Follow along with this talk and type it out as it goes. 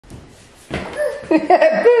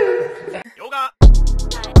Yoga.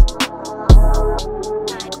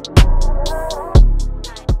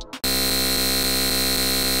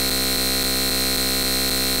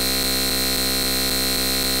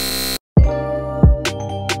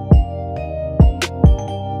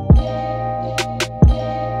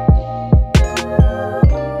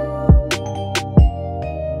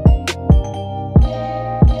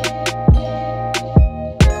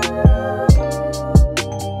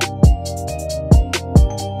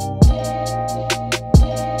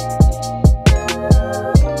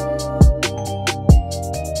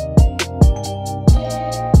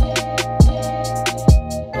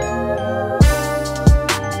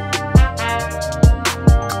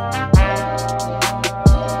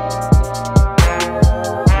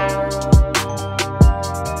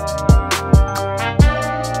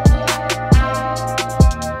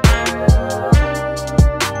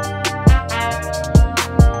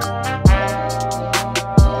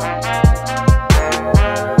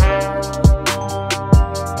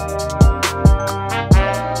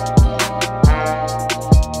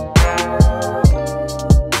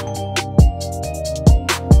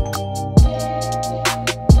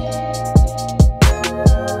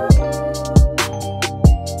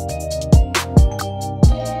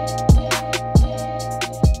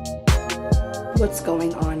 What's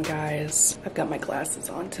going on, guys? I've got my glasses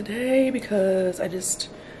on today because I just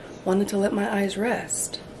wanted to let my eyes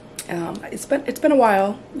rest. It's been a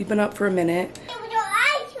while. We've been up for a minute.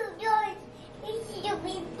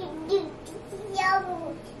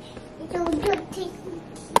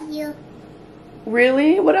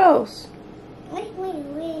 Really? What else?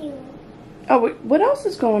 Oh, what else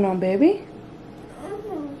is going on, baby?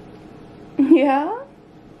 Yeah?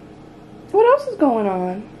 What else is going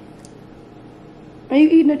on? Are you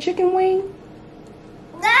eating a chicken wing?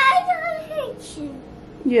 I don't hate you.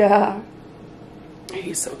 Yeah.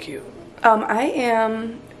 He's so cute. I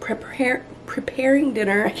am preparing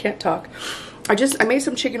dinner. I can't talk. I made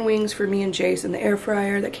some chicken wings for me and Jace in the air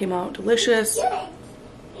fryer that came out delicious. Yeah.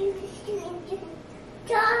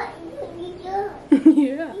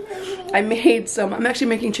 I made some. I'm actually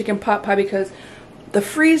making chicken pot pie because the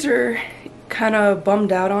freezer kind of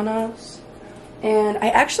bummed out on us. And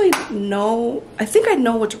I think I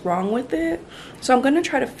know what's wrong with it. So I'm gonna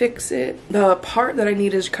try to fix it. The part that I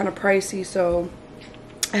need is kind of pricey, so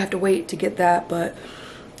I have to wait to get that. But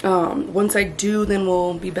once I do, then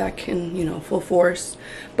we'll be back in, you know, full force.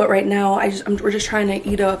 But right now, we're just trying to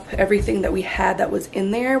eat up everything that we had that was in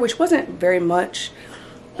there, which wasn't very much.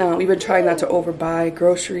 We've been trying not to overbuy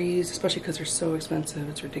groceries, especially because they're so expensive.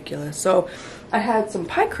 It's ridiculous. So I had some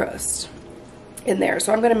pie crust in there,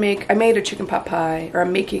 so I made a chicken pot pie, or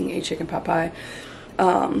I'm making a chicken pot pie.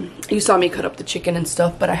 You saw me cut up the chicken and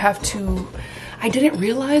stuff, but I didn't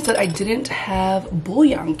realize that I didn't have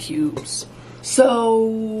bouillon cubes,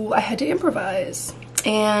 so I had to improvise.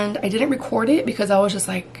 And I didn't record it because I was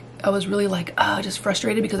really just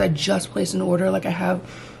frustrated because I just placed an order. Like I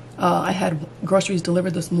had groceries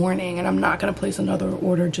delivered this morning, and I'm not gonna place another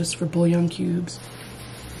order just for bouillon cubes.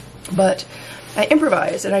 But I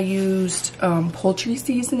improvised, and I used poultry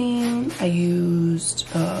seasoning, I used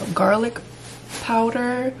garlic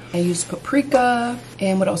powder, I used paprika,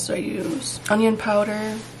 and what else did I use? Onion powder,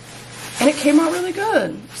 and it came out really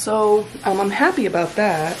good. So I'm happy about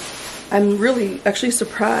that. I'm really actually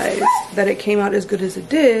surprised that it came out as good as it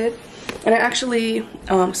did. And I actually,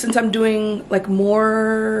 since I'm doing like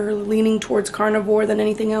more leaning towards carnivore than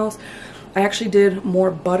anything else, I actually did more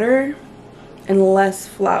butter and less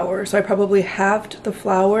flour. So I probably halved the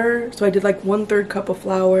flour. So I did like 1/3 cup of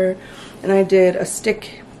flour, and I did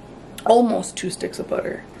almost 2 sticks of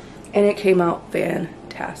butter, and it came out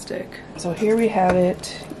fantastic. So here we have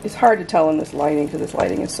it. It's hard to tell in this lighting because this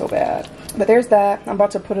lighting is so bad. But there's that. I'm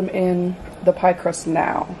about to put them in the pie crust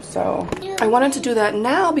now. So I wanted to do that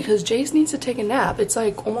now because Jace needs to take a nap. It's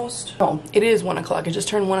like almost, no, it is 1 o'clock. It just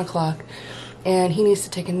turned 1 o'clock. And he needs to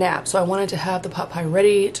take a nap. So I wanted to have the pot pie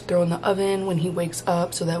ready to throw in the oven when he wakes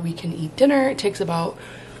up so that we can eat dinner. It takes about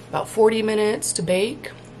 40 minutes to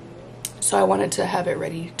bake. So I wanted to have it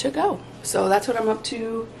ready to go. So that's what I'm up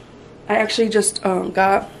to. I actually just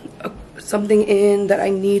got something in that I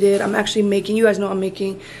needed. I'm actually making, you guys know I'm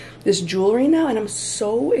making this jewelry now, and I'm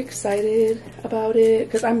so excited about it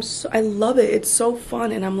because I love it. It's so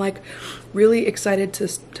fun, and I'm like really excited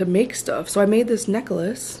to make stuff. So I made this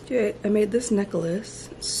necklace.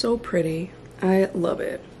 It's so pretty. I love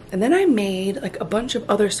it. And then I made like a bunch of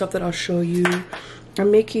other stuff that I'll show you.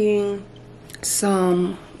 I'm making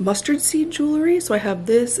some mustard seed jewelry. So I have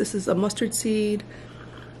this is a mustard seed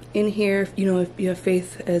in here. You know, if you have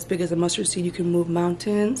faith as big as a mustard seed, you can move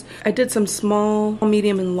mountains. I did some small,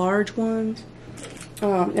 medium, and large ones.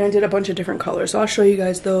 And I did a bunch of different colors. So I'll show you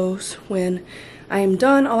guys those when I am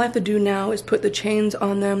done. All I have to do now is put the chains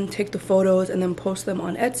on them, take the photos, and then post them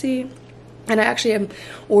on Etsy. And I actually have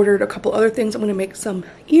ordered a couple other things. I'm gonna make some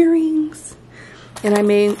earrings, and I'm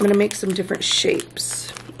gonna make some different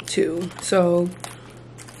shapes too. So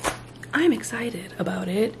I'm excited about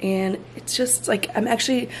it, and it's just like I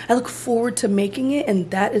look forward to making it, and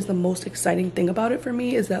that is the most exciting thing about it for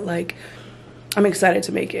me, is that like I'm excited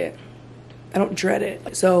to make it. I don't dread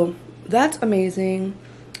it. So that's amazing.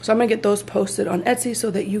 So I'm gonna get those posted on Etsy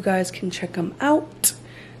so that you guys can check them out.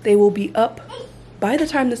 They will be up by the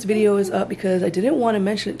time this video is up, because I didn't want to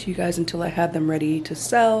mention it to you guys until I had them ready to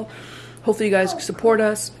sell. Hopefully you guys support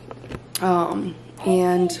us,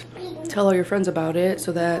 and tell all your friends about it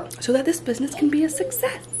so that this business can be a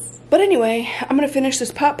success. But anyway, I'm gonna finish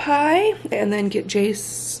this pot pie and then get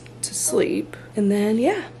Jace to sleep, and then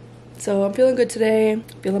yeah. So I'm feeling good today,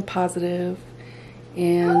 feeling positive,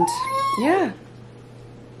 and yeah.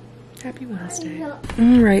 Happy Wednesday. All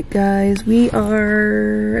right, guys,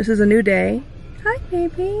 this is a new day. Hi,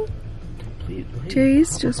 baby.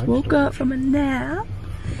 Jace just woke up from a nap,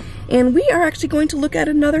 and we are actually going to look at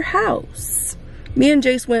another house. Me and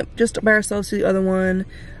Jace went just by ourselves to the other one.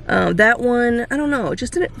 That one, I don't know, it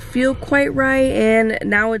just didn't feel quite right, and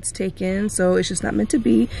now it's taken, so it's just not meant to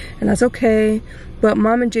be, and that's okay. But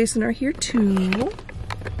Mom and Jason are here too.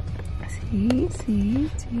 See,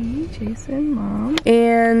 Jason, Mom.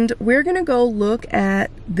 And we're gonna go look at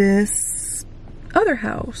this other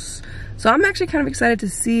house. So I'm actually kind of excited to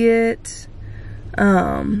see it.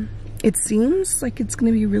 It seems like it's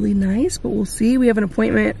gonna be really nice, but we'll see. We have an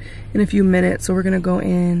appointment in a few minutes, so we're gonna go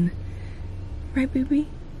in. Right, baby?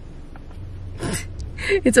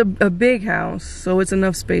 It's a big house, so it's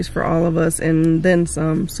enough space for all of us and then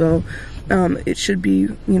some. So it should be,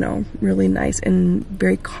 you know, really nice and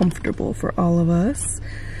very comfortable for all of us.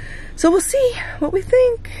 So we'll see what we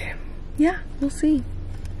think. Yeah, we'll see.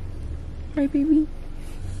 Right, baby?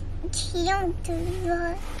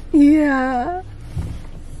 Yeah.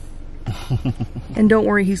 And don't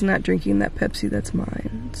worry, he's not drinking that Pepsi, that's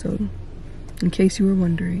mine. So, in case you were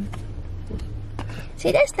wondering.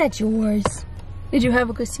 See, that's not yours. Did you have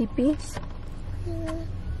a good sleep piece? Yeah.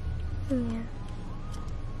 Yeah.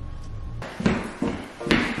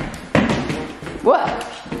 What?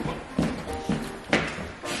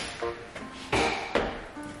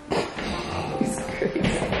 He's crazy.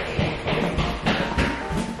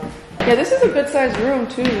 Yeah, this is a good sized room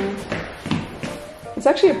too. It's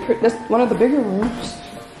actually that's one of the bigger rooms.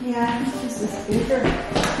 Yeah, this is bigger.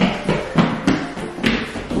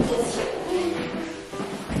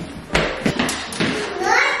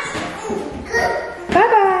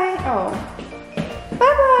 Bye-bye. Oh.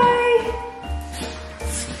 Bye-bye.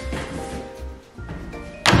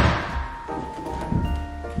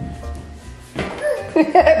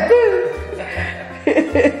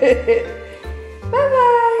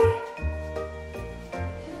 Bye-bye.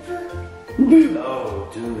 Oh,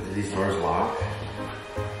 dude, did these doors lock?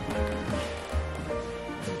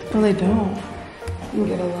 No, they don't. You can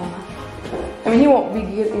get a lock. I mean, he won't be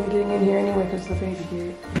getting in here anyway because the baby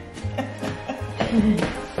gate.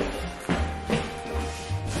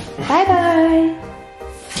 Bye-bye.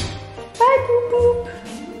 Bye, boop boop.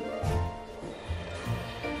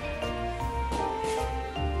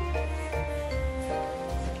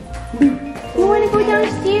 You want to go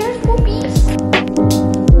downstairs, boobies?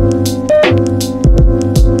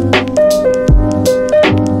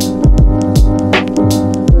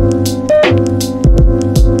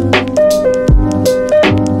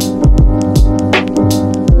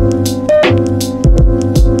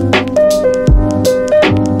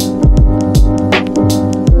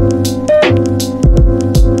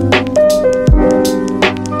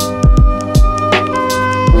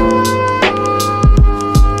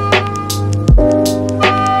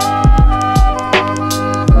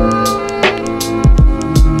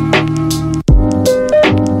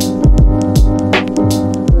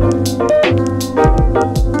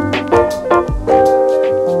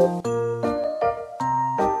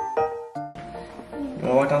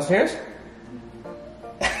 Downstairs?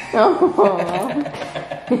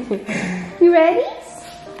 You ready?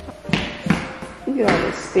 You got all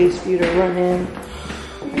this space for you to run in.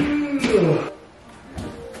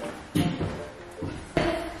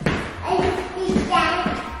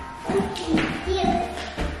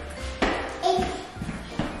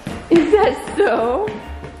 Is that so?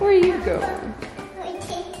 Where are you going?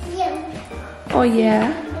 Oh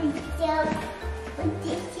yeah?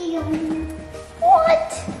 What?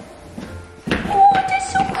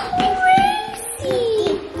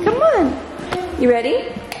 You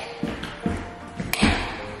ready?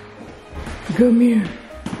 Come here.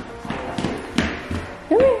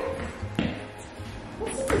 Come here.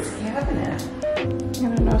 What's in this cabinet?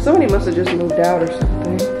 I don't know. Somebody must have just moved out or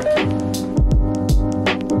something.